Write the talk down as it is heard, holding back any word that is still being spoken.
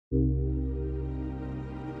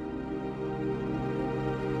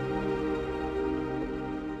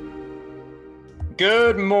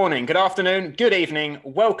Good morning, good afternoon, good evening.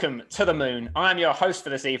 Welcome to the moon. I'm your host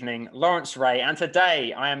for this evening, Lawrence Ray, and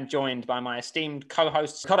today I am joined by my esteemed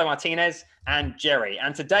co-hosts, Ricardo Martinez and Jerry.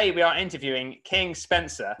 And today we are interviewing King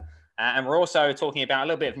Spencer, and we're also talking about a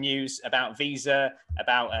little bit of news about Visa,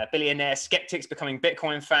 about billionaire skeptics becoming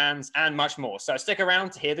Bitcoin fans, and much more. So stick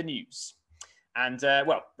around to hear the news. And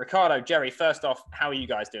well, Ricardo, Jerry, first off, how are you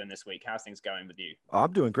guys doing this week? How's things going with you?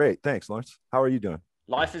 I'm doing great. Thanks, Lawrence. How are you doing?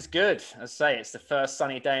 Life is good. As I say, it's the first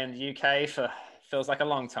sunny day in the UK for feels like a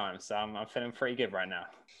long time. So I'm feeling pretty good right now.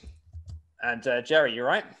 And Jerry, you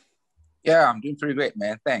right? Yeah, I'm doing pretty great,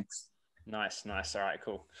 man. Thanks. Nice. All right,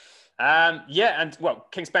 cool. Yeah, and well,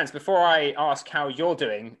 King Spence, before I ask how you're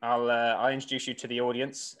doing, I'll introduce you to the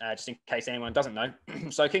audience, just in case anyone doesn't know.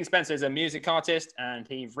 So King Spence is a music artist, and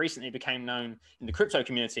he recently became known in the crypto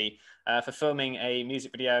community for filming a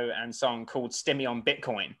music video and song called Stimmy on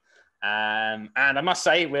Bitcoin. And I must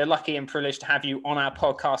say, we're lucky and privileged to have you on our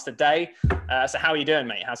podcast today. So how are you doing,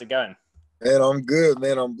 mate? How's it going? Man, I'm good,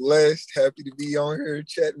 man. I'm blessed. Happy to be on here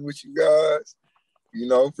chatting with you guys. You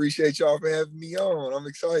know, appreciate y'all for having me on. I'm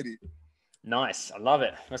excited. Nice. I love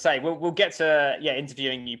it. I say we'll get to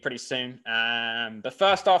interviewing you pretty soon. But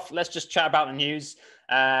first off, let's just chat about the news.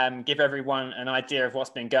 Give everyone an idea of what's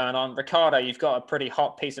been going on. Ricardo, you've got a pretty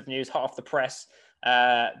hot piece of news, hot off the press.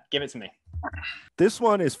 Give it to me. This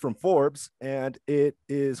one is from Forbes, and it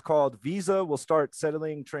is called Visa will start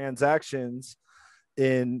settling transactions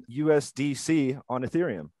in USDC on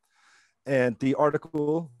Ethereum. And the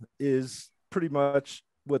article is pretty much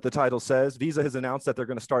what the title says. Visa has announced that they're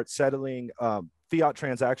going to start settling fiat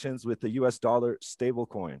transactions with the US dollar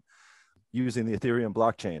stablecoin using the Ethereum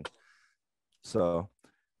blockchain. So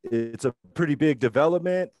it's a pretty big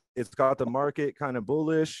development. It's got the market kind of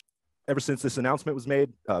bullish. Ever since this announcement was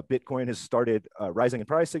made, Bitcoin has started rising in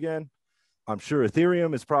price again. I'm sure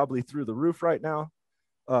Ethereum is probably through the roof right now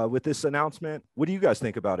with this announcement. What do you guys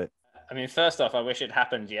think about it? I mean, first off, I wish it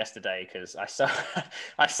happened yesterday because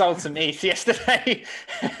I sold some ETH yesterday.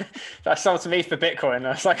 I sold some ETH for Bitcoin. I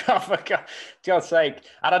was like, oh for God's sake!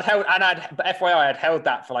 And FYI, I'd held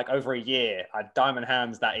that for like over a year. I'd diamond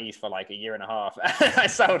hands that ETH for like a year and a half. I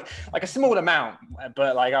sold like a small amount,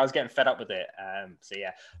 but like I was getting fed up with it. So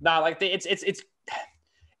yeah, no, like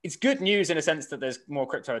it's good news in a sense that there's more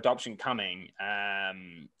crypto adoption coming.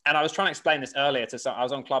 And I was trying to explain this earlier I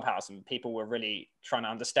was on Clubhouse and people were really trying to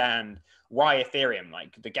understand why Ethereum,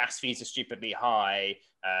 like the gas fees are stupidly high.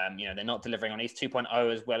 They're not delivering on ETH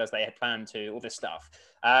 2.0 as well as they had planned to, all this stuff.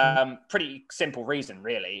 Pretty simple reason,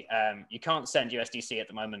 really. You can't send USDC at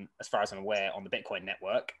the moment, as far as I'm aware, on the Bitcoin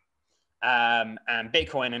network. And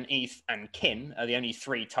Bitcoin and ETH and KIN are the only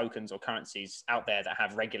three tokens or currencies out there that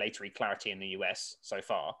have regulatory clarity in the US so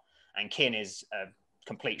far. And KIN is a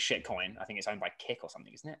complete shitcoin. I think it's owned by Kik or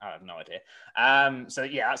something, isn't it? I have no idea. So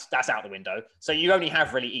yeah, that's out the window. So you only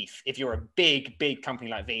have really ETH. If you're a big company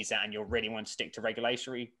like Visa and you're really want to stick to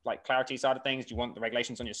regulatory like clarity side of things, you want the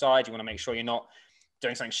regulations on your side, you want to make sure you're not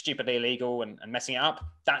doing something stupidly illegal and messing it up,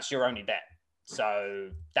 that's your only bet. So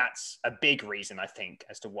that's a big reason, I think,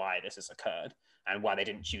 as to why this has occurred and why they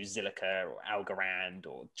didn't choose Zilliqa or Algorand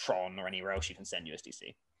or Tron or anywhere else you can send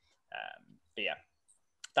USDC. But yeah,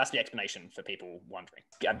 that's the explanation for people wondering.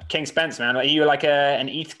 King Spence, man, are you like an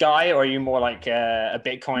ETH guy or are you more like a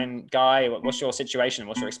Bitcoin guy? What's your situation?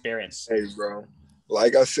 What's your experience? Hey, bro.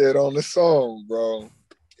 Like I said on the song, bro,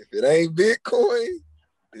 if it ain't Bitcoin,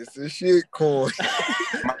 it's a shit coin.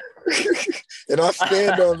 And I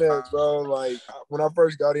stand on that, bro. Like when I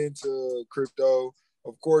first got into crypto,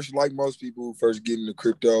 of course, like most people who first get into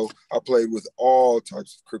crypto, I played with all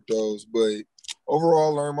types of cryptos, but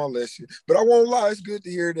overall learned my lesson. But I won't lie, it's good to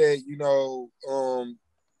hear that, you know,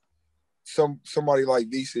 somebody like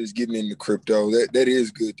Visa is getting into crypto. That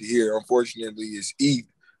is good to hear. Unfortunately, it's ETH,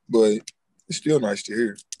 but it's still nice to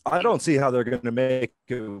hear. I don't see how they're going to make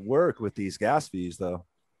it work with these gas fees, though.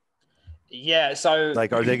 Yeah, so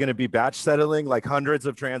like, are they going to be batch settling like hundreds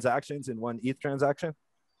of transactions in one ETH transaction?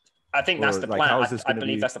 I think that's the plan. I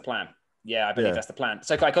believe that's the plan. Yeah, I believe that's the plan.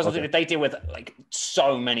 So because they deal with like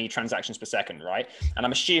so many transactions per second, right? And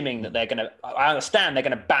I'm assuming that I understand they're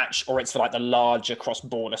going to batch, or it's for like the larger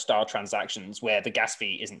cross-border style transactions where the gas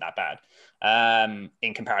fee isn't that bad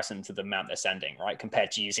in comparison to the amount they're sending, right?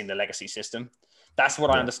 Compared to using the legacy system. That's what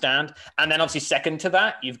I understand. And then obviously second to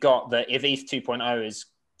that, you've got if ETH 2.0 is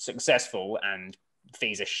successful and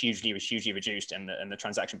fees are hugely reduced and the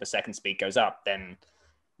transaction per second speed goes up, then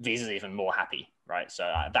Visa's even more happy, right?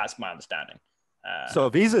 So that's my understanding. So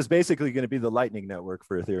Visa is basically going to be the Lightning Network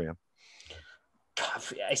for Ethereum.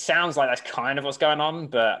 It sounds like that's kind of what's going on,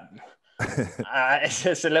 but It's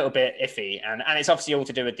just a little bit iffy, and it's obviously all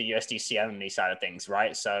to do with the USDC only side of things,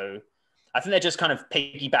 right? So I think they're just kind of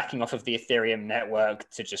piggybacking off of the Ethereum network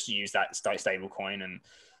to just use that stable coin. And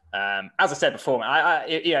as I said before,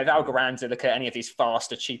 if Algorand to look at any of these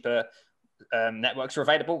faster, cheaper networks are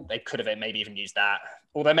available, they could have maybe even used that.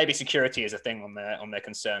 Although maybe security is a thing on their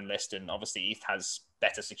concern list, and obviously ETH has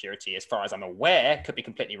better security, as far as I'm aware. Could be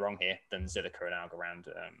completely wrong here, than Zilliqa and Algorand,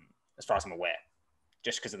 as far as I'm aware,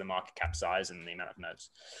 just because of the market cap size and the amount of nodes.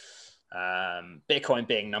 Bitcoin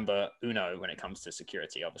being number uno when it comes to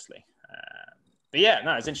security, obviously. But yeah,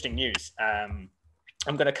 no, it's interesting news. I'm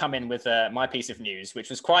going to come in with my piece of news, which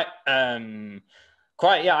was quite. I'd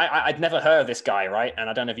never heard of this guy, right? And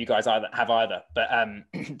I don't know if you guys have either. But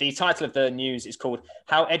the title of the news is called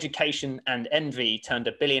 "How Education and Envy Turned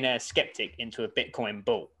a Billionaire Skeptic into a Bitcoin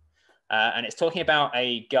Bull," and it's talking about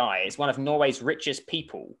a guy. It's one of Norway's richest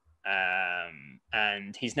people,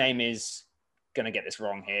 and his name is, going to get this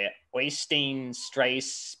wrong here, Øystein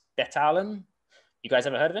Stray-Spetalen. You guys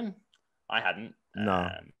ever heard of him? I hadn't. No.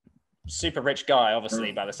 Super rich guy,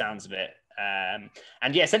 obviously, by the sounds of it.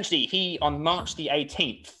 And yeah, essentially, he on March the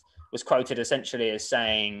 18th was quoted essentially as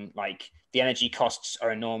saying, like, the energy costs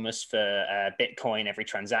are enormous for Bitcoin, every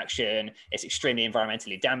transaction. It's extremely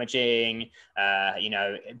environmentally damaging.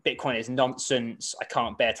 Bitcoin is nonsense. I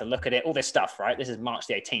can't bear to look at it. All this stuff, right? This is March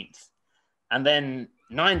the 18th. And then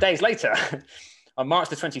 9 days later, on March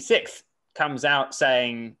the 26th, comes out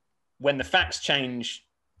saying, when the facts change,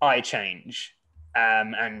 I change.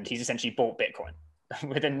 And he's essentially bought Bitcoin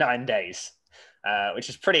within 9 days, which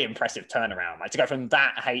is pretty impressive turnaround. Like, to go from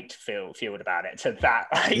that hate fueled about it to that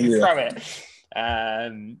hate from it.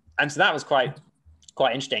 And so that was quite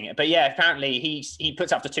interesting. But yeah, apparently he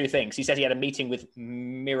puts up to two things. He says he had a meeting with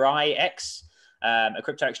Mirai X, a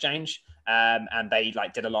crypto exchange, and they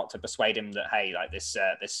did a lot to persuade him that, hey, this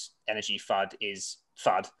energy FUD is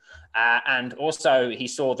FUD. And also he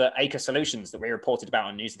saw that Acre Solutions that we reported about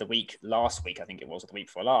on News of the Week last week, I think it was, or the week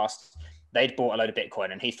before last, they'd bought a load of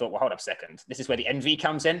Bitcoin, and he thought, well, hold up a second. This is where the envy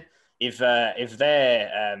comes in. If they're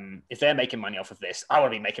making money off of this, I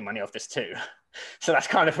want to be making money off this too. So that's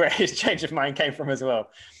kind of where his change of mind came from as well.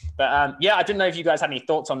 But I didn't know if you guys had any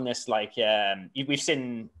thoughts on this. We've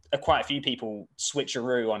seen quite a few people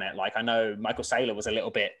switcheroo on it. Like, I know Michael Saylor was a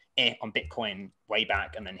little bit on Bitcoin way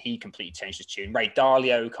back, and then he completely changed his tune. Ray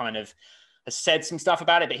Dalio kind of has said some stuff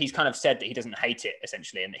about it, but he's kind of said that he doesn't hate it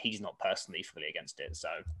essentially, and that he's not personally fully against it. So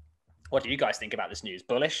what do you guys think about this news?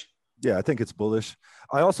 Bullish? Yeah, I think it's bullish.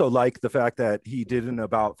 I also like the fact that he did an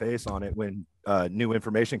about face on it when new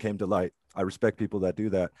information came to light. I respect people that do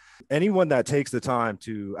that. Anyone that takes the time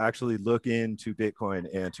to actually look into Bitcoin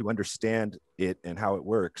and to understand it and how it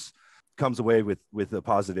works comes away with a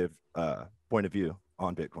positive point of view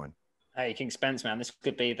on Bitcoin. Hey, King Spence, man, this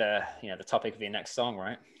could be the topic of your next song,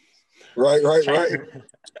 right? Right.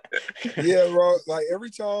 Yeah, bro. Like, every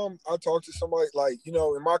time I talk to somebody,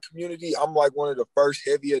 in my community, I'm like one of the first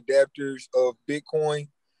heavy adapters of Bitcoin.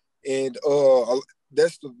 And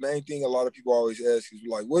that's the main thing a lot of people always ask is,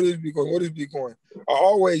 like, what is Bitcoin? What is Bitcoin? I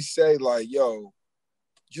always say,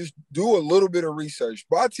 just do a little bit of research.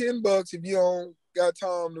 Buy $10 if you don't got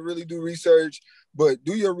time to really do research, but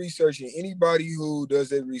do your research. And anybody who does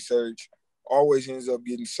their research always ends up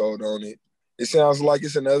getting sold on it. It sounds like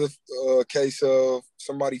it's another case of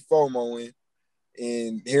somebody FOMOing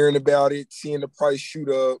and hearing about it, seeing the price shoot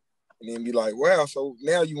up, and then be like, wow, so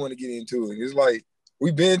now you want to get into it. It's like,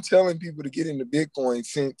 we've been telling people to get into Bitcoin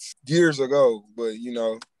since years ago, but,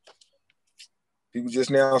 people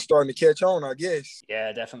just now starting to catch on, I guess.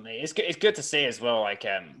 Yeah, definitely. It's good to see as well. Like,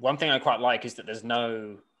 one thing I quite like is that there's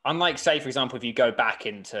no, unlike, say, for example, if you go back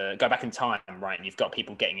in time, right, and you've got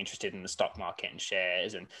people getting interested in the stock market and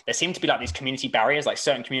shares, and there seem to be these community barriers. Like,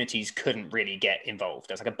 certain communities couldn't really get involved.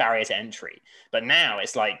 There's a barrier to entry. But now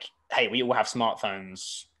it's like, hey, we all have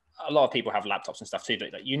smartphones. A lot of people have laptops and stuff too.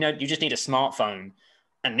 But you just need a smartphone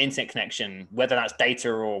and an internet connection, whether that's data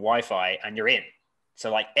or Wi-Fi, and you're in.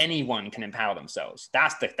 So anyone can empower themselves.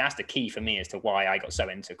 That's the key for me as to why I got so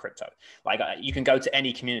into crypto. You can go to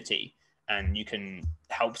any community and you can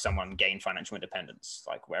help someone gain financial independence,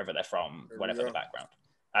 wherever they're from, whatever the background.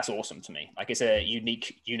 That's awesome to me. It's a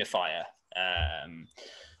unique unifier.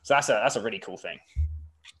 So that's a really cool thing.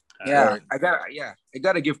 I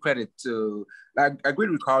gotta give credit to, I agree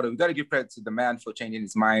with Ricardo. We gotta give credit to the man for changing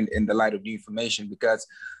his mind in the light of new information, because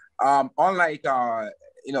unlike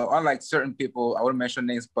certain people, I wouldn't mention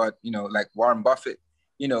names, but like Warren Buffett,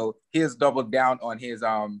 he has doubled down on his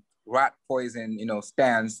rat poison,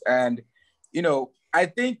 stance, and I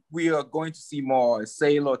think we are going to see more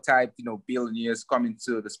sailor type, billionaires coming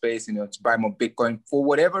to the space, to buy more Bitcoin for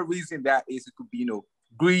whatever reason that is. It could be,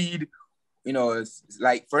 greed. It's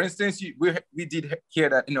like, for instance, we did hear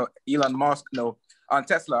that, Elon Musk, on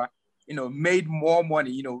Tesla, made more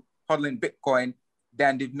money, hodling Bitcoin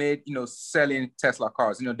than they've made, selling Tesla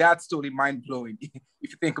cars. That's totally mind blowing if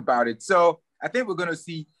you think about it. So I think we're going to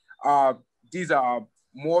see these are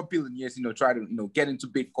more billionaires, try to, get into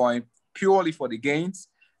Bitcoin purely for the gains.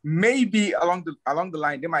 Maybe along the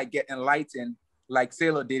line, they might get enlightened like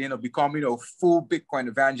Sailor did, become, full Bitcoin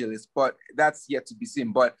evangelist, but that's yet to be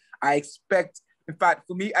seen. But I expect, in fact,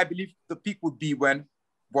 for me, I believe the peak would be when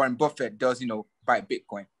Warren Buffett does, buy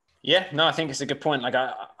Bitcoin. Yeah, no, I think it's a good point. Like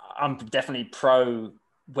I'm definitely pro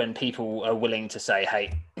when people are willing to say,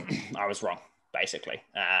 hey, I was wrong. Basically,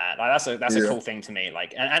 that's a cool thing to me.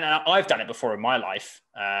 Like, and I've done it before in my life.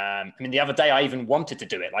 I mean, the other day I even wanted to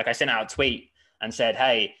do it. Like, I sent out a tweet and said,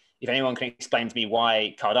 "Hey, if anyone can explain to me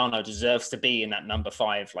why Cardano deserves to be in that number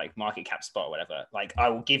 5 like market cap spot or whatever, like I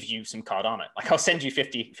will give you some Cardano. Like, I'll send you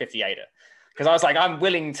 50 ADA." Because I was like, I'm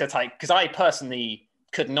willing to take. Because I personally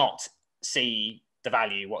could not see the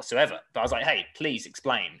value whatsoever. But I was like, hey, please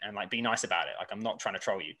explain and like be nice about it. Like, I'm not trying to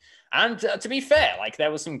troll you. And to be fair, like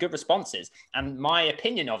there was some good responses and my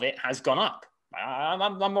opinion of it has gone up.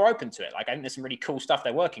 I'm more open to it. Like, I think there's some really cool stuff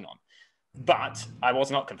they're working on, but I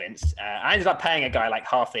was not convinced. I ended up paying a guy like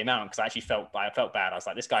half the amount because I actually felt bad. I was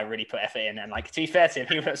like, this guy really put effort in. And like, to be fair to him,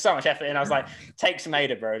 he put so much effort in. I was like, take some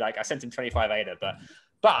ADA, bro. Like, I sent him 25 ADA,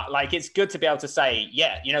 but like, it's good to be able to say,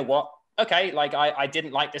 yeah, you know what? Okay, like I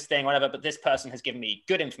didn't like this thing, whatever, but this person has given me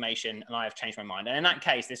good information and I have changed my mind. And in that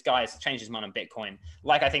case, this guy has changed his mind on Bitcoin,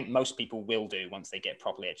 like I think most people will do once they get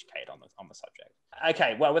properly educated on the subject.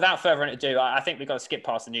 Okay, well, without further ado, I think we've got to skip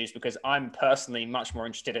past the news because I'm personally much more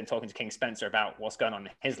interested in talking to King Spencer about what's going on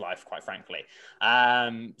in his life, quite frankly.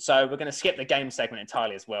 So we're going to skip the game segment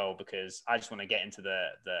entirely as well because I just want to get into the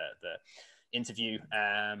interview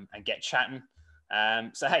and get chatting.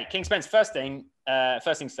 So hey, King Spence, first things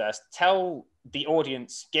first, tell the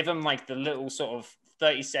audience, give them like the little sort of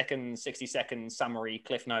 30-second, 60-second summary,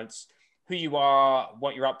 cliff notes, who you are,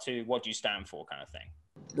 what you're up to, what do you stand for, kind of thing.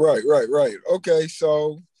 Right. Okay,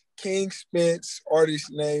 so King Spence,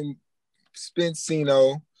 artist name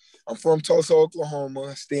Spencino. I'm from Tulsa,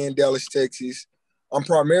 Oklahoma, stay in Dallas, Texas. I'm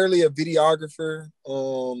primarily a videographer.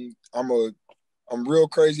 I'm real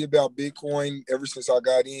crazy about Bitcoin. Ever since I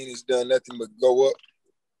got in, it's done nothing but go up.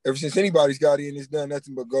 Ever since anybody's got in, it's done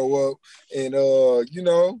nothing but go up. And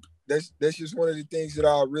that's just one of the things that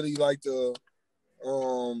I really like to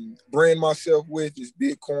brand myself with is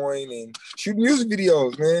Bitcoin and shoot music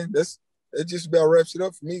videos, man. That just about wraps it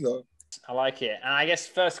up for me, though. I like it. And I guess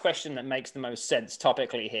first question that makes the most sense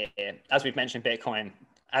topically here, as we've mentioned Bitcoin,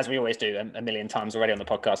 as we always do a million times already on the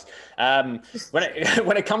podcast.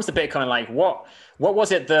 When it comes to Bitcoin, like what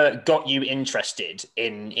was it that got you interested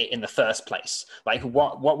in the first place? Like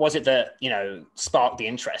what was it that, sparked the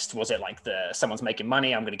interest? Was it like someone's making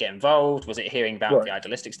money, I'm going to get involved? Was it hearing about the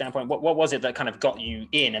idealistic standpoint? What was it that kind of got you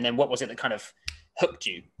in? And then what was it that kind of hooked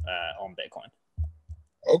you on Bitcoin?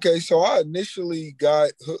 Okay, so I initially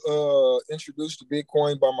got introduced to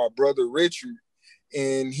Bitcoin by my brother Richard,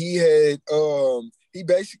 and he had he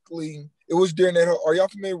basically, it was during that. Are y'all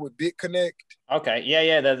familiar with BitConnect? Okay,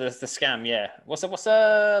 yeah, the scam, yeah. What's up,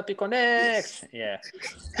 BitConnect? Yeah.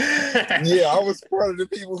 Yeah, I was part of the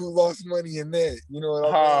people who lost money in that. You know what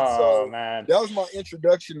I mean? So man, that was my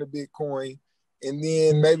introduction to Bitcoin, and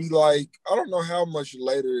then maybe like I don't know how much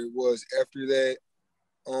later it was after that.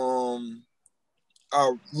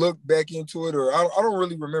 I looked back into it, or I don't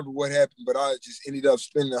really remember what happened, but I just ended up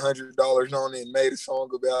spending $100 on it and made a song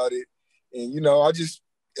about it. And, I just,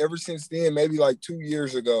 ever since then, maybe like 2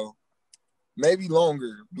 years ago, maybe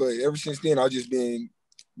longer, but ever since then, I've just been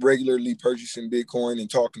regularly purchasing Bitcoin and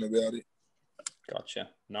talking about it. Gotcha.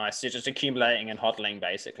 Nice. You're just accumulating and hodling,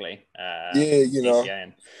 basically. Yeah,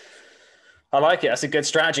 DCAing. I like it. That's a good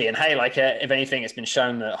strategy. And hey, like if anything, it's been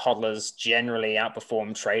shown that hodlers generally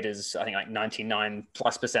outperform traders, I think like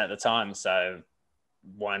 99+% of the time. So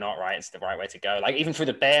why not, right? It's the right way to go. Like even through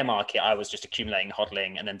the bear market, I was just accumulating,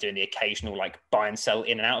 hodling, and then doing the occasional like buy and sell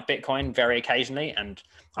in and out of Bitcoin very occasionally. And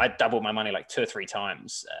I doubled my money like 2 or 3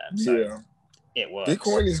 times. It works.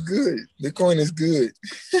 Bitcoin is good. Bitcoin is good.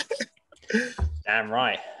 Damn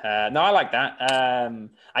right. No, I like that.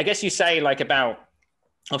 I guess you say like about,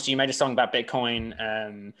 obviously you made a song about Bitcoin.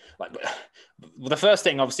 Well, the first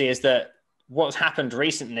thing obviously is that what's happened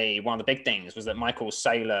recently, one of the big things was that Michael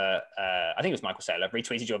Saylor, I think it was Michael Saylor,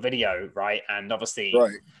 retweeted your video, right? And obviously,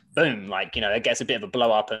 boom, like, you know, it gets a bit of a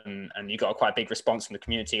blow up, and you got a quite big response from the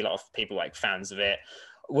community. A lot of people like fans of it.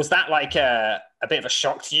 Was that like a bit of a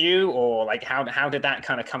shock to you, or like how did that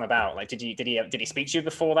kind of come about? Like, did he speak to you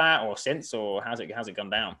before that or since, or how's it gone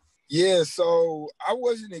down? Yeah, so I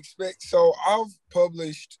wasn't so I've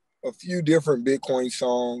published a few different Bitcoin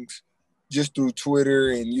songs just through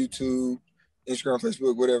Twitter and YouTube, Instagram,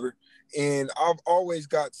 Facebook, whatever. And I've always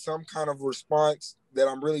got some kind of response that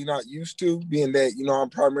I'm really not used to, being that, you know, I'm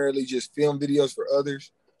primarily just film videos for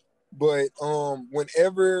others. But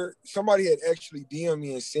whenever somebody had actually DM'd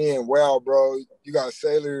me and saying, wow, bro, you got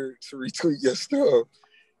Sailor to retweet your stuff.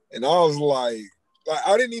 And I was like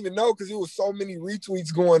I didn't even know, because it was so many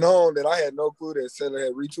retweets going on that I had no clue that Sailor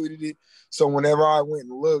had retweeted it. So whenever I went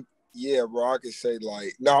and looked, yeah, bro, I could say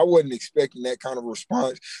like, no, I wasn't expecting that kind of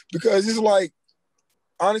response, because it's like,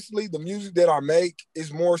 honestly, the music that I make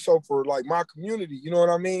is more so for like my community. You know what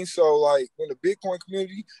I mean? So like, when the Bitcoin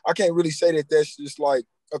community, I can't really say that that's just like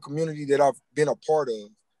a community that I've been a part of.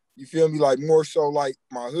 You feel me? Like more so like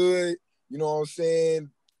my hood, you know what I'm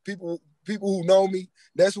saying? People who know me,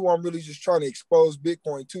 that's who I'm really just trying to expose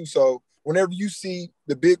Bitcoin to. So whenever you see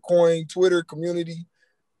the Bitcoin Twitter community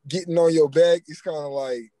getting on your back, it's kind of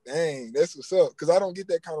like, dang, that's what's up. Because I don't get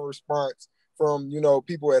that kind of response from, you know,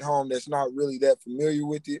 people at home that's not really that familiar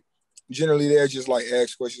with it. Generally, they're just like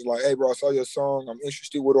ask questions like, hey, bro, I saw your song. I'm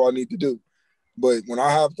interested. What do I need to do? But when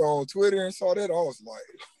I hopped on Twitter and saw that, I was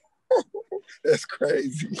like, that's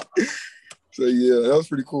crazy. So yeah, that was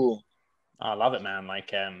pretty cool. I love it, man.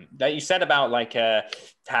 Like that you said about like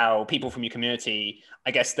how people from your community, I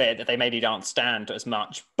guess they maybe don't stand as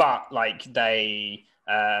much, but like they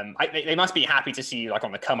must be happy to see you like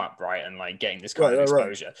on the come up, right? And like getting this kind of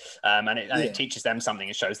exposure. And it teaches them something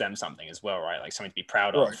and shows them something as well, right? Like something to be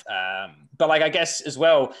proud of. But like, I guess as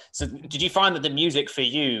well, so did you find that the music for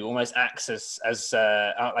you almost acts as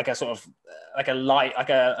like a sort of like a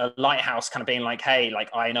lighthouse kind of being like, hey, like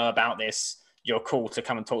I know about this, you're cool to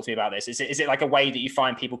come and talk to me about this? Is it like a way that you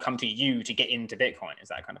find people come to you to get into Bitcoin? Is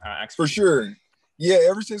that kind of how it acts? For sure. Yeah,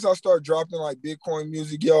 ever since I started dropping like Bitcoin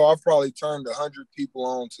music, I've probably turned 100 people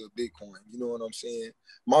on to Bitcoin. You know what I'm saying?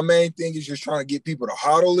 My main thing is just trying to get people to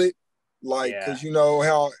hodl it. Like, because you know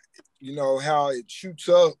how it shoots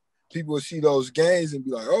up. People will see those gains and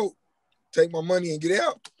be like, oh, take my money and get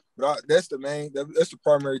out. But that's the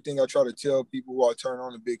primary thing I try to tell people who I turn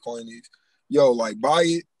on to Bitcoin is, like buy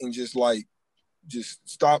it and just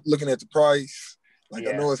stop looking at the price. Like,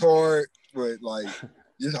 I know it's hard, but like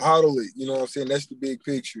just hodl it. You know what I'm saying? That's the big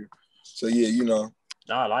picture. So yeah, No,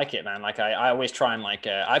 I like it, man. Like I always try and like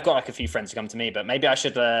I've got like a few friends who come to me, but maybe I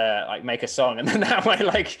should like make a song, and then that way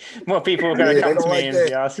like more people are going to come to me and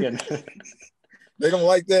be asking. They don't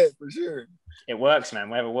like that for sure. It works, man.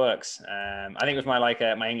 Whatever works. I think with my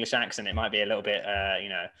my English accent, it might be a little bit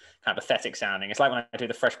kind of pathetic sounding. It's like when I do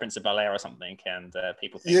the Fresh Prince of Bel-Air or something, and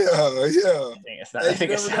people think, I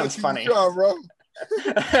think it sounds funny. Try, bro.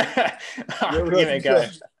 I'll give it a go.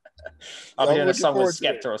 I'll be doing a song with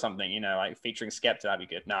Skepta or something, like featuring Skepta. That'd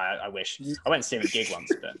be good. No, I wish. I went to see him at a gig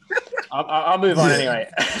once, but I'll move on anyway.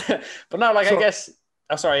 But no, like, I guess.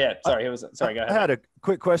 Oh, sorry. Yeah, sorry. Sorry. Go ahead. I had a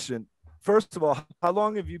quick question. First of all, how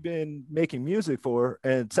long have you been making music for?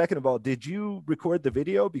 And second of all, did you record the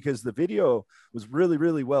video? Because the video was really,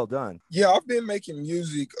 really well done. Yeah, I've been making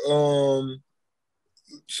music.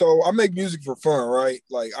 So I make music for fun, right?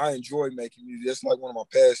 Like, I enjoy making music. That's like one of my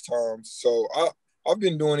pastimes. So I've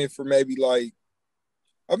been doing it for maybe like,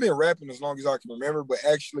 I've been rapping as long as I can remember, but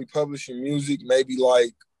actually publishing music maybe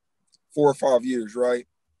like 4 or 5 years, right?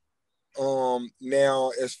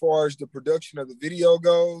 Now, as far as the production of the video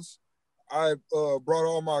goes, I brought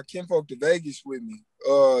all my kinfolk to Vegas with me.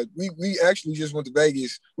 We actually just went to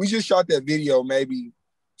Vegas. We just shot that video maybe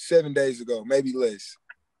 7 days ago, maybe less,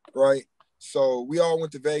 right? So we all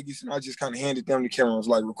went to Vegas, and I just kind of handed them the camera. I was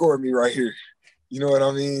like, record me right here. You know what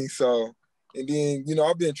I mean? So, and then,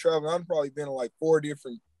 I've been traveling. I've probably been in like 4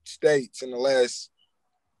 different states in the last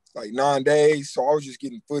like 9 days. So I was just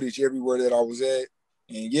getting footage everywhere that I was at.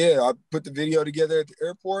 And yeah, I put the video together at the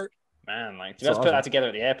airport. Man, like to put that together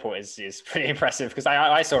at the airport is pretty impressive, because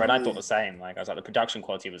I saw it and I thought the same. Like, I was like, the production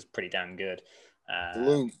quality was pretty damn good.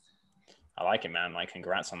 I like it, man. Like,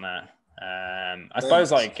 congrats on that. I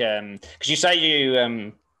suppose like because you say you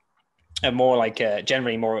are more like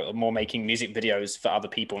generally more making music videos for other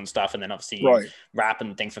people and stuff, and then obviously you rap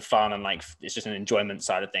and things for fun, and like it's just an enjoyment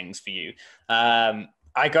side of things for you. I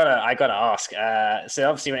gotta ask. So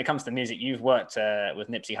obviously, when it comes to music, you've worked with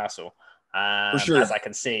Nipsey Hussle. For sure. As I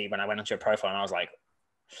can see when I went onto your profile, and I was like,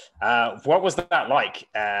 What was that like?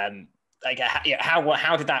 Like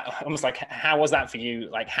how did that almost like how was that for you?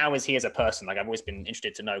 Like how is he as a person? Like I've always been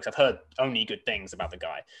interested to know because I've heard only good things about the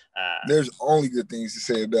guy. There's only good things to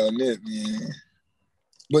say about Nip, man.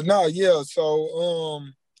 But no, yeah. So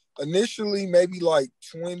initially maybe like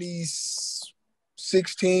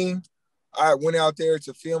 2016, I went out there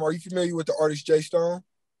to film. Are you familiar with the artist Jay Stone?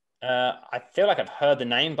 I feel like I've heard the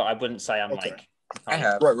name, but I wouldn't say I'm like. I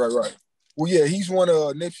have. Right. Well, yeah, he's one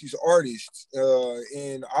of Nipsey's artists,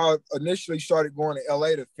 and I initially started going to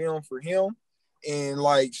LA to film for him. And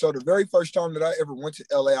like, so the very first time that I ever went to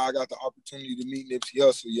LA, I got the opportunity to meet Nipsey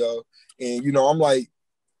Hussle, yo. And you know, I'm a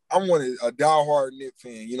diehard Nip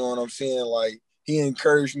fan. You know what I'm saying? Like, he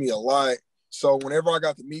encouraged me a lot. So whenever I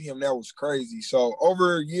got to meet him, that was crazy. So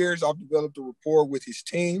over years, I've developed a rapport with his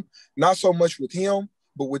team, not so much with him,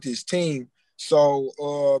 but with his team. So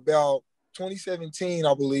about 2017,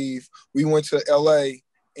 I believe, we went to LA,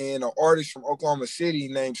 and an artist from Oklahoma City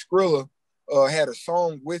named Skrilla had a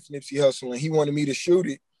song with Nipsey Hussle, and he wanted me to shoot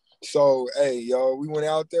it. So, hey, yo, we went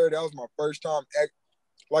out there. That was my first time.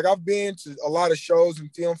 Like, I've been to a lot of shows and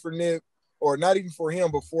film for Nip, or not even for him,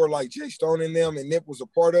 but for like Jay Stone and them, and Nip was a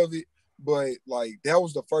part of it. But like, that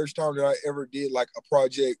was the first time that I ever did like a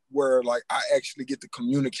project where like I actually get to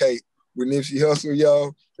communicate with Nipsey Hussle,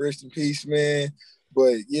 yo. Rest in peace, man.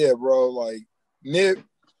 But yeah, bro, like Nip,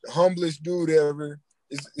 the humblest dude ever.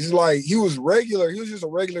 It's like he was regular. He was just a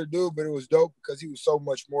regular dude, but it was dope because he was so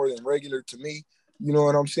much more than regular to me. You know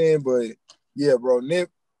what I'm saying? But yeah, bro, Nip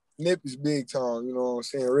is big time. You know what I'm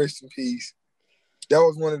saying? Rest in peace. That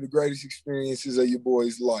was one of the greatest experiences of your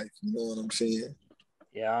boy's life. You know what I'm saying?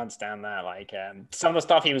 Yeah, I understand that. Like some of the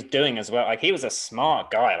stuff he was doing as well. Like he was a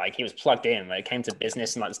smart guy. Like he was plugged in. Like it came to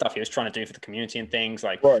business and like the stuff he was trying to do for the community and things.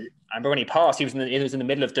 Like right. I remember when he passed, he was in the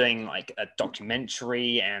middle of doing like a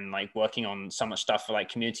documentary and like working on so much stuff for like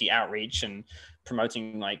community outreach and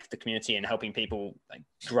promoting like the community and helping people like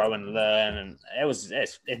grow and learn. And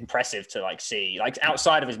it's impressive to like see like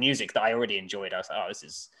outside of his music that I already enjoyed. I was like, oh,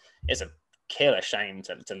 it's a killer shame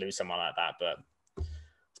to lose someone like that, but.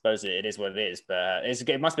 Suppose it is what it is, but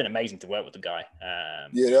it must have been amazing to work with the guy.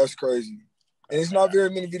 Yeah, that's crazy. And it's not very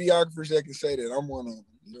many videographers that can say that. I'm one of them.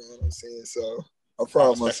 You know what I'm saying? So I'm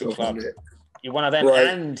proud of myself on that. You're one of them, right.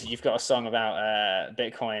 And you've got a song about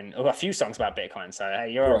Bitcoin, or a few songs about Bitcoin. So hey,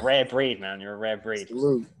 you're a rare breed, man. You're a rare breed.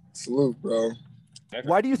 Salute, bro.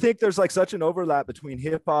 Why do you think there's like such an overlap between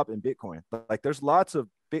hip hop and Bitcoin? Like, there's lots of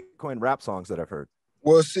Bitcoin rap songs that I've heard.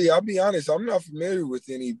 Well, see, I'll be honest. I'm not familiar with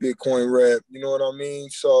any Bitcoin rap. You know what I mean?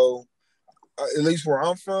 So, at least where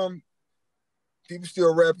I'm from, people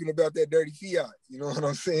still rapping about that dirty fiat. You know what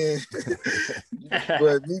I'm saying?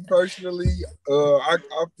 But me personally, I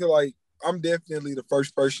feel like I'm definitely the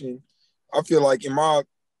first person. I feel like in my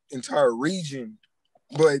entire region.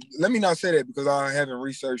 But let me not say that because I haven't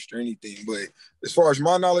researched or anything. But as far as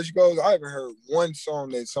my knowledge goes, I haven't heard one song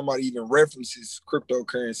that somebody even references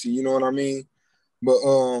cryptocurrency. You know what I mean? But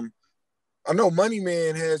I know Money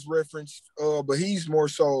Man has referenced, but he's more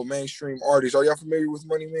so a mainstream artist. Are y'all familiar with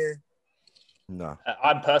Money Man? No.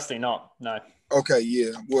 I'm personally not, no. Okay,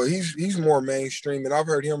 yeah. Well, he's more mainstream, and I've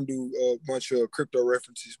heard him do a bunch of crypto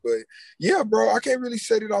references. But yeah, bro, I can't really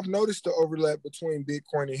say that I've noticed the overlap between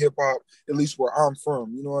Bitcoin and hip-hop, at least where I'm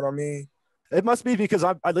from. You know what I mean? It must be because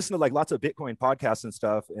I listen to like lots of Bitcoin podcasts and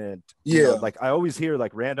stuff. And you know, like I always hear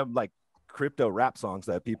like random like crypto rap songs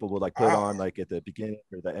that people will like put on like at the beginning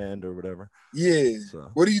or the end or whatever. Yeah. So.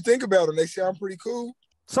 What do you think about them? They sound pretty cool.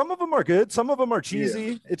 Some of them are good. Some of them are cheesy.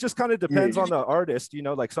 Yeah. It just kind of depends on the artist. You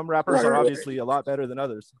know, like some rappers are obviously a lot better than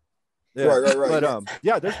others. Yeah. Right. But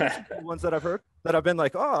there's been some cool ones that I've heard that I've been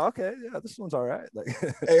like, oh, okay, yeah, this one's all right. Like,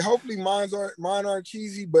 hey, hopefully mine aren't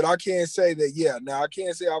cheesy, but I can't say that. Yeah, now I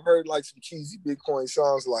can't say I've heard like some cheesy Bitcoin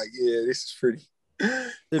songs. Like, yeah, this is pretty.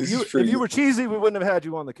 If you were cheesy, we wouldn't have had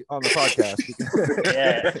you on the podcast.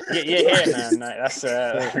 yeah, man. No,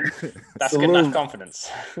 that's good enough confidence.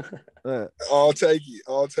 I'll take it.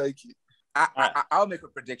 I'll make a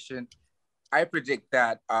prediction. I predict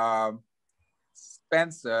that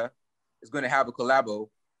Spencer is going to have a collabo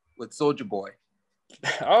with Soulja Boy.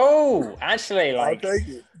 Oh, actually, like I'll take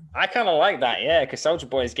it. I kind of like that, yeah, because Soulja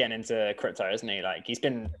Boy is getting into crypto, isn't he? Like he's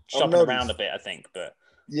been shopping around a bit, I think. But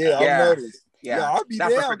yeah, I've noticed. Yeah, I'll be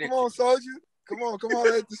down. Come on, Soulja. Come on,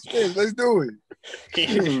 let the spin. Let's do it.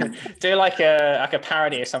 Do like a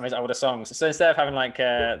parody of some of his older songs. So instead of having like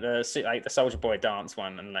the Soulja Boy dance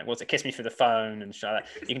one and like what's it, Kiss Me Through the Phone and shit like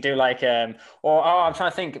that, you can do like I'm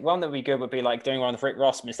trying to think, one that would be good would be like doing one with Rick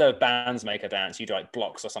Ross, but instead of bands make a dance, you do like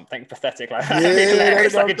blocks or something pathetic like that. Yeah,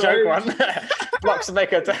 it's like a joke one. Blocks to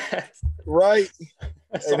make a dance. Right.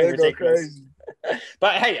 Hey, that go crazy.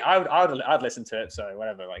 But hey, I'd listen to it. So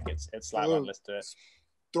whatever, like it's live. I'd listen to it.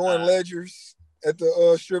 Throwing ledgers at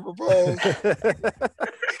the stripper pole.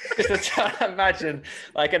 Just to imagine,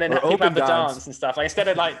 like, and then people have the dance and stuff. Like instead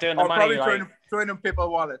of like doing the money, like throwing them paper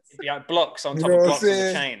wallets, yeah, blocks on top of blocks on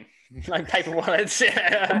the chain, like paper wallets.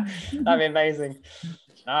 Yeah, that'd be amazing.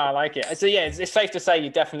 No, I like it. So yeah, it's safe to say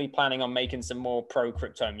you're definitely planning on making some more pro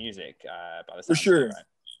crypto music. By the For sure. right?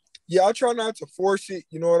 Yeah, I try not to force it.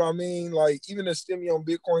 You know what I mean? Like even the Stimmy on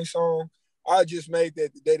Bitcoin song, I just made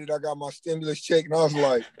that the day that I got my stimulus check, and I was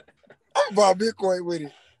like, I'm about Bitcoin with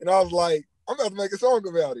it, and I was like, I'm about to make a song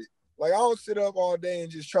about it. Like I don't sit up all day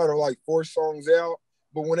and just try to like force songs out.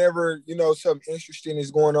 But whenever something interesting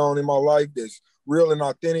is going on in my life that's real and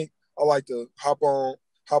authentic, I like to hop on,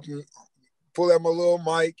 pull out my little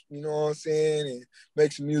mic, you know what I'm saying, and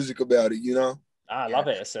make some music about it, I love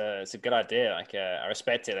it. It's a good idea. Like I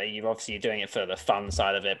respect it. Like, you're doing it for the fun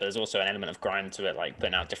side of it, but there's also an element of grind to it, like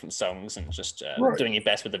putting out different songs and just doing your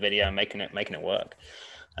best with the video and making it work.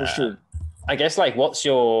 For sure. I guess like what's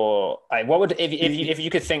your what would if you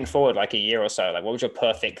could think forward like a year or so, like what would your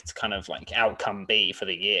perfect kind of like outcome be for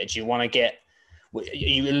the year? Do you want to get Are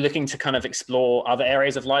you looking to kind of explore other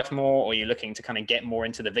areas of life more, or are you looking to kind of get more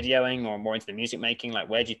into the videoing or more into the music making? Like,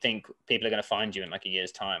 where do you think people are going to find you in like a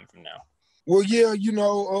year's time from now? Well, yeah,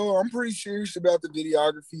 I'm pretty serious about the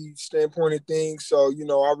videography standpoint of things. So,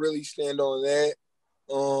 I really stand on that.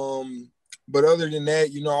 But other than that,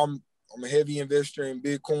 I'm a heavy investor in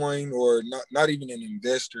Bitcoin, or not even an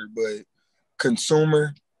investor, but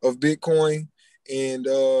consumer of Bitcoin. And,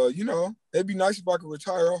 it'd be nice if I could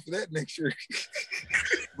retire off of that next year.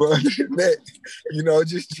 But other than that,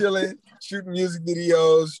 just chilling, shooting music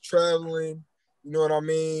videos, traveling, you know what I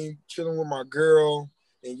mean? Chilling with my girl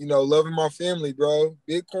and, loving my family, bro.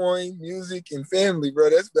 Bitcoin, music, and family, bro.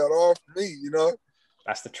 That's about all for me,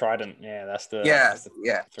 That's the trident. Yeah, that's the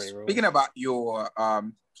three rules. Speaking about your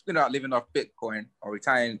living off Bitcoin or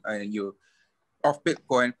retiring you off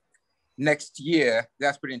Bitcoin next year,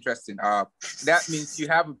 that's pretty interesting. That means you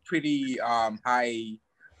have a pretty high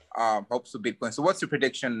hopes of Bitcoin. So what's your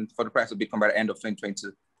prediction for the price of Bitcoin by the end of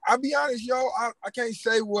 2022? I'll be honest, I can't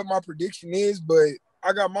say what my prediction is, but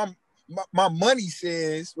I got my money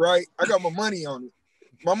says, right? I got my money on it.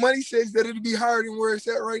 My money says that it'll be higher than where it's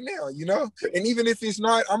at right now, And even if it's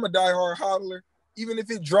not, I'm a diehard hodler. Even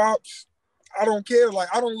if it drops, I don't care. Like,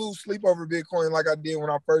 I don't lose sleep over Bitcoin like I did when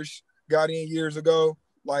I first got in years ago.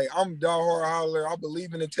 Like, I'm a diehard hodler. I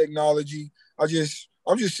believe in the technology. I'm just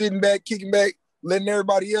sitting back, kicking back, letting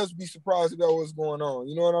everybody else be surprised about what's going on.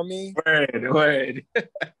 You know what I mean? Word.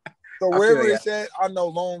 So wherever it's at, I know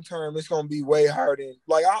long term it's gonna be way higher than.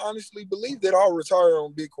 Like, I honestly believe that I'll retire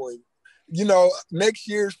on Bitcoin. Next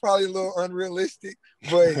year is probably a little unrealistic,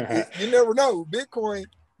 but you never know. Bitcoin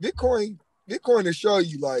will show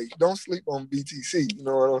you, like, don't sleep on BTC. You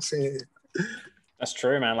know what I'm saying? That's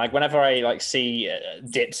true, man. Like, whenever I like see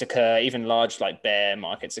dips occur, even large like bear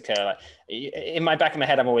markets occur, like in my back of my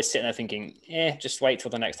head, I'm always sitting there thinking, just wait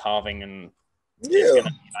till the next halving, and it's gonna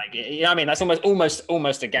be like, I mean, that's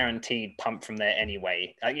almost a guaranteed pump from there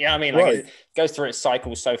anyway. Like, I mean, like it goes through its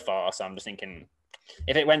cycle so far. So I'm just thinking,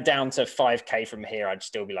 if it went down to 5K from here, I'd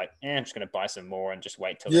still be like, I'm just going to buy some more and just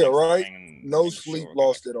wait till the next thing. No sleep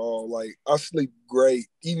lost at all. Like, I sleep great.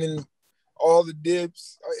 Even all the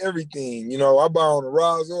dips, everything. I buy on a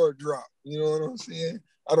rise or a drop. You know what I'm saying?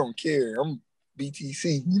 I don't care. I'm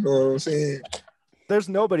BTC. You know what I'm saying? There's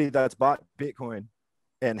nobody that's bought Bitcoin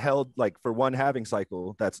and held like for one halving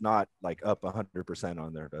cycle that's not like up 100%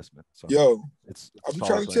 on their investment. So I'm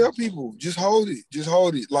trying to tell people, just hold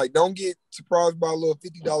it. Like, don't get surprised by a little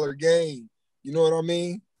 $50 gain. You know what I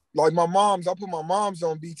mean? Like, I put my mom's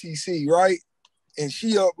on BTC, right? And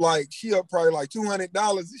she up probably like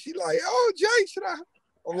 $200, and she like, oh, Jay, should I?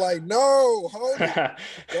 I'm like, no, hold it.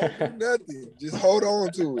 Don't do nothing. Just hold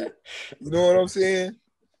on to it. You know what I'm saying?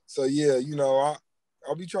 So yeah,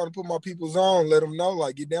 I'll be trying to put my peoples on, let them know,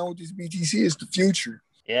 like, get down with this BTC. It's the future.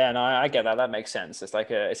 Yeah, no, I get that. That makes sense. It's like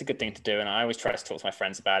it's a good thing to do, and I always try to talk to my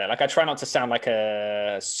friends about it. Like, I try not to sound like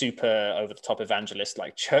a super over the top evangelist,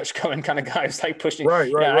 like church going kind of guy who's like pushing.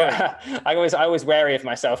 Right. I always wary of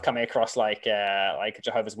myself coming across like a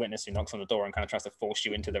Jehovah's Witness who knocks on the door and kind of tries to force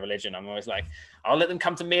you into the religion. I'm always like, I'll let them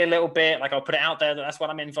come to me a little bit. Like, I'll put it out there that that's what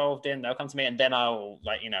I'm involved in. They'll come to me, and then I'll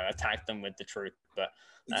attack them with the truth. But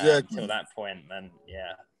until that point, then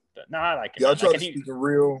But no, I like it. Yeah, I try to speak a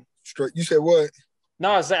real straight. You said what?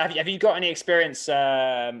 No, have you got any experience?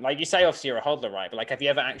 Like, you say, obviously you're a hodler, right? But like, have you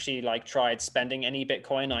ever actually like tried spending any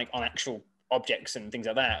Bitcoin like on actual objects and things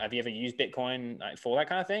like that? Have you ever used Bitcoin like for that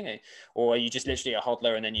kind of thing, or are you just literally a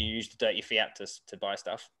hodler and then you use the dirty fiat to buy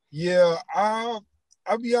stuff? Yeah, I'll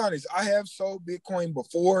be honest. I have sold Bitcoin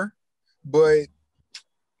before, but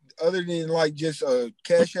other than like just a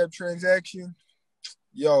Cash App transaction,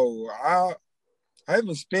 yo, I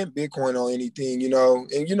haven't spent Bitcoin on anything, and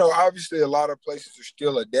obviously a lot of places are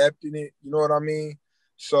still adapting it. You know what I mean?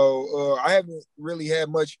 So I haven't really had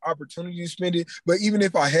much opportunity to spend it. But even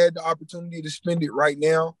if I had the opportunity to spend it right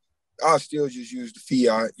now, I'll still just use the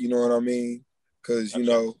fiat. You know what I mean? Because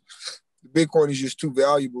Bitcoin is just too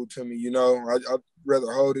valuable to me. I'd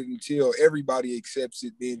rather hold it until everybody accepts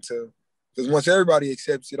it than to. Because once everybody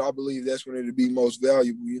accepts it, I believe that's when it'll be most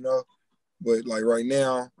valuable. But like right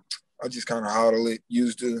now, I just kind of hodl it,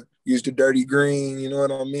 use the dirty green, you know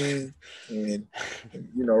what I mean? And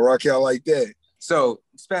rock out like that. So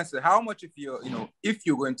Spencer, how much if you're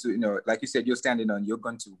going to, like you said, you're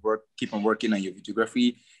going to keep on working on your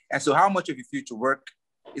videography. And so how much of your future work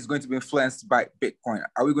is going to be influenced by Bitcoin?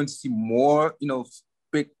 Are we going to see more,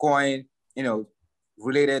 Bitcoin,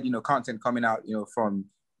 related, content coming out, from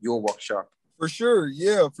your workshop? For sure.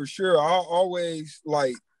 Yeah, for sure. I'll always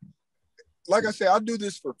like I said, I do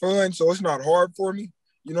this for fun, so it's not hard for me.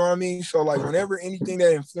 You know what I mean? So like whenever anything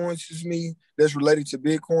that influences me that's related to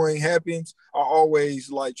Bitcoin happens, I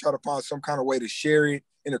always like try to find some kind of way to share it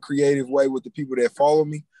in a creative way with the people that follow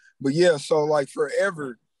me. But yeah, so like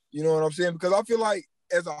forever, you know what I'm saying? Because I feel like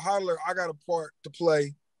as a hodler, I got a part to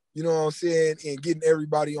play, you know what I'm saying, and getting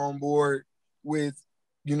everybody on board with,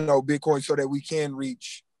 Bitcoin so that we can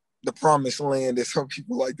reach the promised land, as some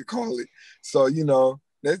people like to call it. So,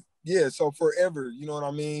 so forever, you know what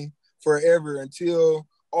I mean? Forever until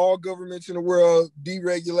all governments in the world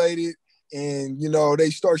deregulated and,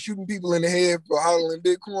 they start shooting people in the head for hodling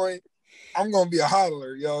Bitcoin. I'm going to be a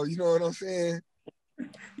hodler, yo. You know what I'm saying?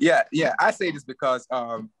 Yeah. I say this because,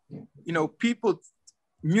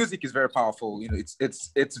 music is very powerful.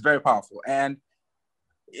 It's very powerful. And,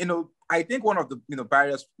 I think one of the,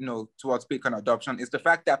 barriers, towards Bitcoin adoption is the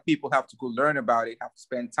fact that people have to go learn about it, have to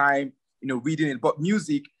spend time, reading it. But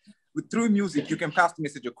through music, you can pass the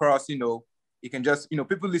message across, you can just,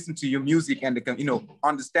 people listen to your music and they can,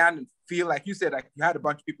 understand and feel like you said, like you had a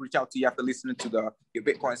bunch of people reach out to you after listening to your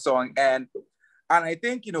Bitcoin song. And I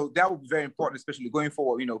think, that would be very important, especially going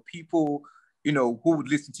forward, people, who would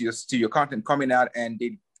listen to your content coming out and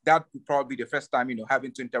that would probably be the first time,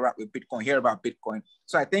 having to interact with Bitcoin, hear about Bitcoin.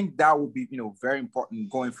 So I think that would be, very important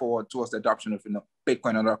going forward towards the adoption of,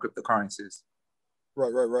 Bitcoin and other cryptocurrencies.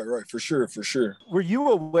 Right. For sure. Were you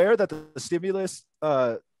aware that the stimulus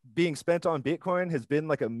being spent on Bitcoin has been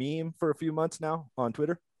like a meme for a few months now on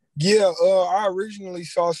Twitter? Yeah, I originally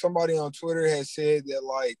saw somebody on Twitter had said that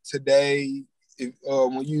like today,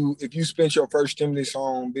 if you spent your first stimulus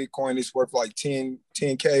on Bitcoin, it's worth like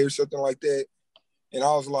 10K or something like that. And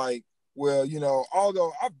I was like, well,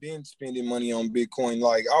 although I've been spending money on Bitcoin,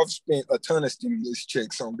 like I've spent a ton of stimulus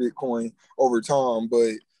checks on Bitcoin over time,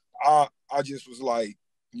 but I just was like,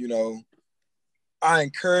 I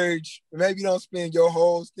encourage, maybe don't spend your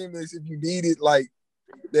whole stimulus if you need it like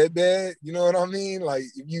that bad. You know what I mean? Like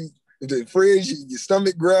if the fridge, your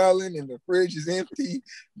stomach growling and the fridge is empty,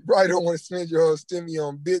 you probably don't want to spend your whole stimmy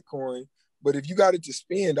on Bitcoin. But if you got it to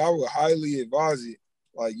spend, I would highly advise it.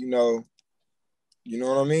 Like, you know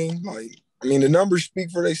what I mean? Like, the numbers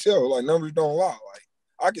speak for themselves. Like numbers don't lie. Like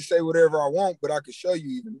I can say whatever I want, but I can show you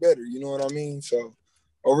even better. You know what I mean? So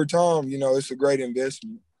over time, it's a great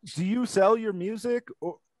investment. Do you sell your music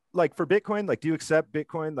or like for Bitcoin? Like, do you accept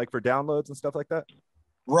Bitcoin like for downloads and stuff like that?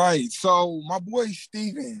 Right. So my boy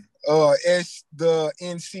Steven, S the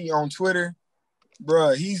NC on Twitter,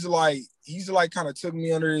 bruh, he's like kind of took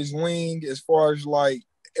me under his wing as far as like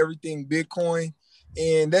everything Bitcoin.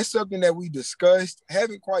 And that's something that we discussed.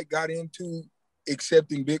 Haven't quite got into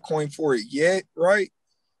accepting Bitcoin for it yet, right?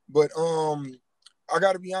 But I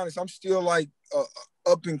gotta be honest, I'm still like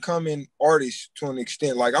up and coming artist to an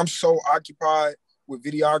extent. Like I'm so occupied with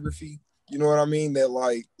videography, you know what I mean? That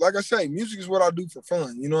like I say, music is what I do for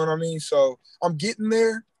fun, you know what I mean? So I'm getting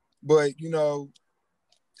there, but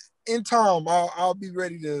in time, I'll be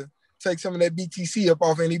ready to take some of that BTC up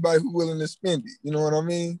off anybody who's willing to spend it. You know what I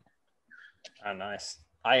mean? Oh, nice.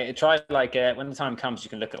 I tried like when the time comes, you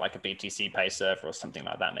can look at like a BTC pay server or something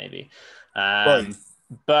like that, maybe. Right.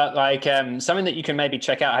 But like something that you can maybe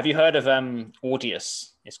check out. Have you heard of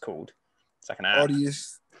Audius? It's called. It's like an app.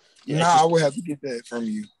 Audius. Yeah, I would have to get that from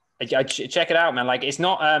you. Check it out, man. Like it's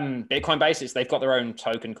not Bitcoin based. They've got their own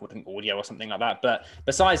token called Audio or something like that. But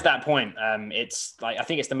besides that point, it's like I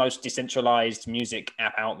think it's the most decentralized music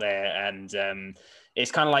app out there, and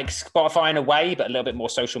it's kind of like Spotify in a way, but a little bit more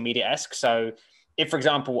social media-esque. So if, for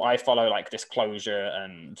example, I follow like Disclosure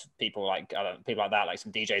and people like that, like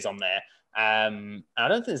some DJs on there, I don't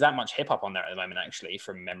think there's that much hip hop on there at the moment, actually,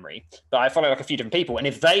 from memory. But I follow like a few different people, and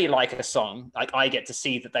if they like a song, like I get to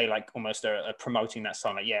see that they like almost are promoting that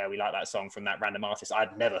song. Like, yeah, we like that song from that random artist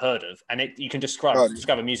I'd never heard of, and you can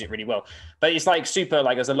discover music really well. But it's like super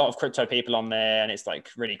like there's a lot of crypto people on there, and it's like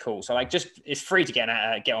really cool. So like it's free to get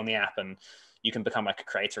on the app, and you can become like a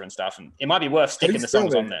creator and stuff. And it might be worth sticking the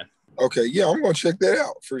songs on there. Okay, yeah, I'm gonna check that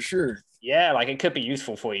out for sure. Yeah, like it could be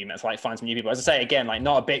useful for you. It's like find some new people. As I say again, like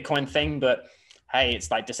not a Bitcoin thing, but hey,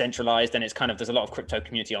 it's like decentralized and it's kind of there's a lot of crypto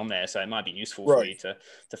community on there, so it might be useful for you to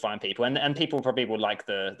find people. And people probably will like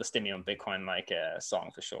the Stimmy on Bitcoin like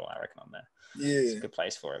song for sure. I reckon on there. Yeah, it's a good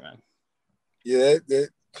place for it, man. Yeah, that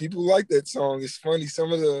people like that song. It's funny.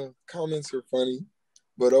 Some of the comments are funny,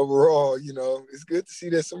 but overall, you know, it's good to see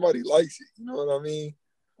that somebody likes it. You know what I mean?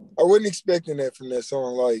 I wasn't expecting that from that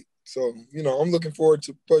song. Like, so, you know, I'm looking forward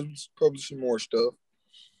to publishing more stuff.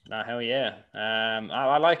 No, hell yeah.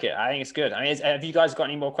 I like it. I think it's good. I mean, have you guys got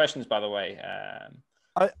any more questions, by the way?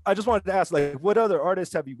 I just wanted to ask, like, what other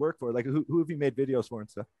artists have you worked for? Like, who have you made videos for and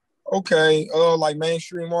stuff? Okay, like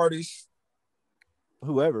mainstream artists.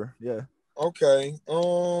 Whoever, yeah. Okay.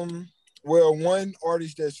 Well, one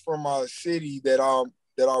artist that's from my city that I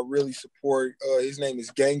really support, his name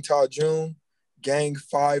is Gang Ta June, Gang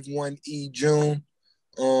 51E June.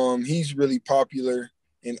 He's really popular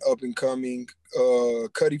and up and coming.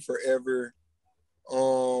 Cuddy Forever.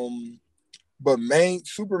 But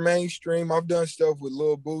super mainstream. I've done stuff with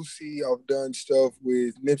Lil Boosie. I've done stuff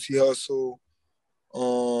with Nipsey Hussle.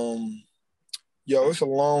 It's a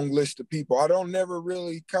long list of people. I don't never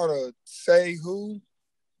really kind of say who,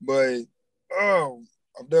 but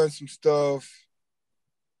I've done some stuff.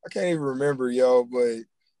 I can't even remember, but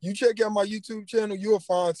you check out my YouTube channel, you'll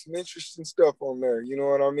find some interesting stuff on there. You know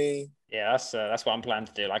what I mean? Yeah, that's what I'm planning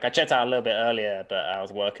to do. Like I checked out a little bit earlier, but I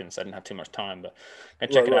was working, so I didn't have too much time. But I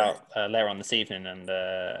check it out later on this evening. And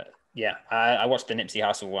I watched the Nipsey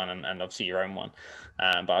Hussle one and obviously your own one.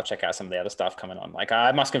 But I'll check out some of the other stuff coming on. Like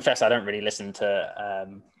I must confess, I don't really listen to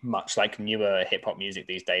much like newer hip hop music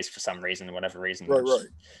these days for some reason, whatever reason. Right.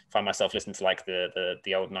 Find myself listening to like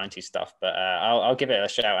the old 90s stuff. But I'll give it a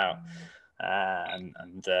shout out.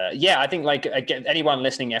 I think like again, anyone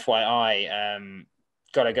listening, FYI,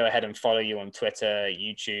 got to go ahead and follow you on Twitter,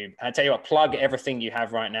 YouTube. I tell you what, plug everything you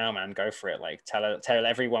have right now, man. Go for it. Like tell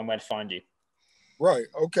everyone where to find you. Right.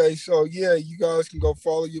 Okay. So yeah, you guys can go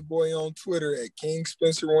follow your boy on Twitter at King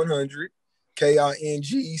Spencer 100, KING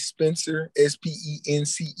Spencer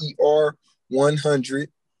SPENCER 100.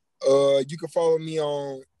 You can follow me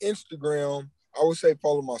on Instagram. I would say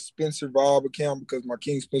follow my Spencer Vibe account because my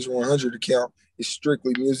King Spencer 100 account is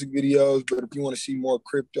strictly music videos. But if you want to see more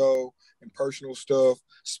crypto and personal stuff,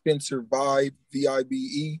 Spencer Vibe,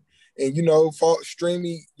 VIBE. And, stream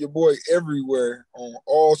me, your boy, everywhere on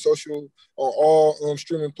all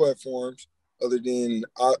streaming platforms other than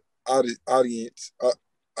audience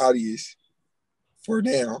for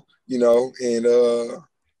now, and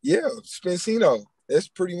Spencino. That's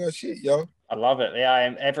pretty much it, yo. I love it.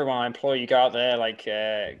 Yeah, everyone I implore you go out there, like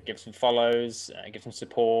give some follows, give some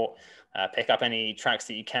support, pick up any tracks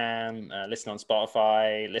that you can, listen on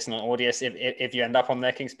Spotify, listen on Audius if you end up on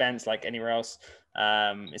there, King Spence, like anywhere else.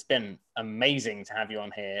 It's been amazing to have you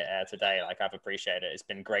on here today. Like I've appreciated it. It's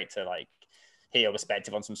been great to like hear your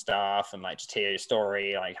perspective on some stuff and like just hear your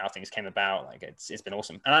story, like how things came about. Like it's been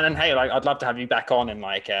awesome. And hey, like I'd love to have you back on in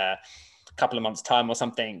like a couple of months time or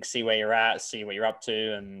something, see where you're at, see what you're up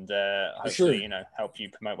to, and hopefully help you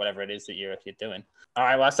promote whatever it is that you're doing. All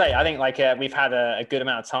right, well, I think like we've had a good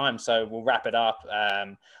amount of time, so we'll wrap it up.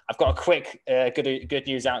 I've got a quick good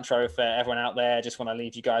news outro for everyone out there. Just want to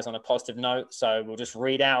leave you guys on a positive note, so we'll just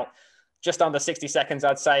read out just under 60 seconds,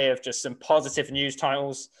 I'd say, of just some positive news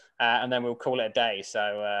titles, and then we'll call it a day.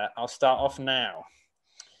 So I'll start off now.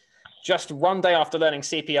 Just one day after learning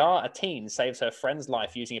CPR, a teen saves her friend's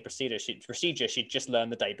life using a procedure she'd just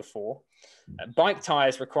learned the day before. Bike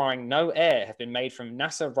tires requiring no air have been made from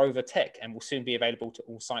NASA rover tech and will soon be available to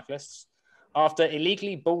all cyclists. After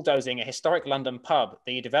illegally bulldozing a historic London pub,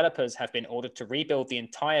 the developers have been ordered to rebuild the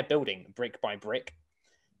entire building brick by brick.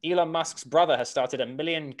 Elon Musk's brother has started a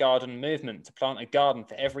million garden movement to plant a garden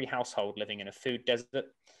for every household living in a food desert.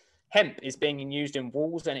 Hemp is being used in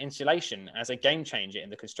walls and insulation as a game changer in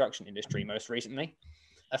the construction industry most recently.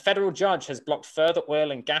 A federal judge has blocked further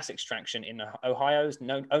oil and gas extraction in Ohio's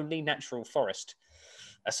only natural forest.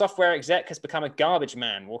 A software exec has become a garbage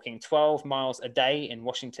man, walking 12 miles a day in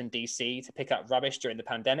Washington, D.C. to pick up rubbish during the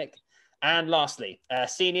pandemic. And lastly, a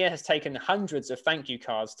senior has taken hundreds of thank you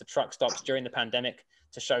cards to truck stops during the pandemic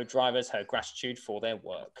to show drivers her gratitude for their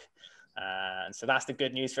work. And so that's the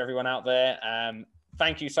good news for everyone out there.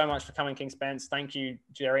 thank you so much for coming, King Spence. Thank you,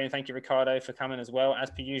 Jerry, and thank you, Ricardo, for coming as well, as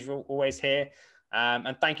per usual, always here.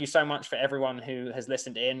 And thank you so much for everyone who has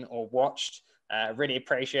listened in or watched. Really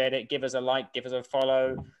appreciate it. Give us a like, give us a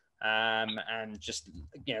follow, and just,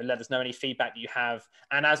 you know, let us know any feedback that you have.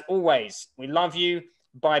 And as always, we love you.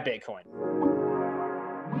 Buy Bitcoin.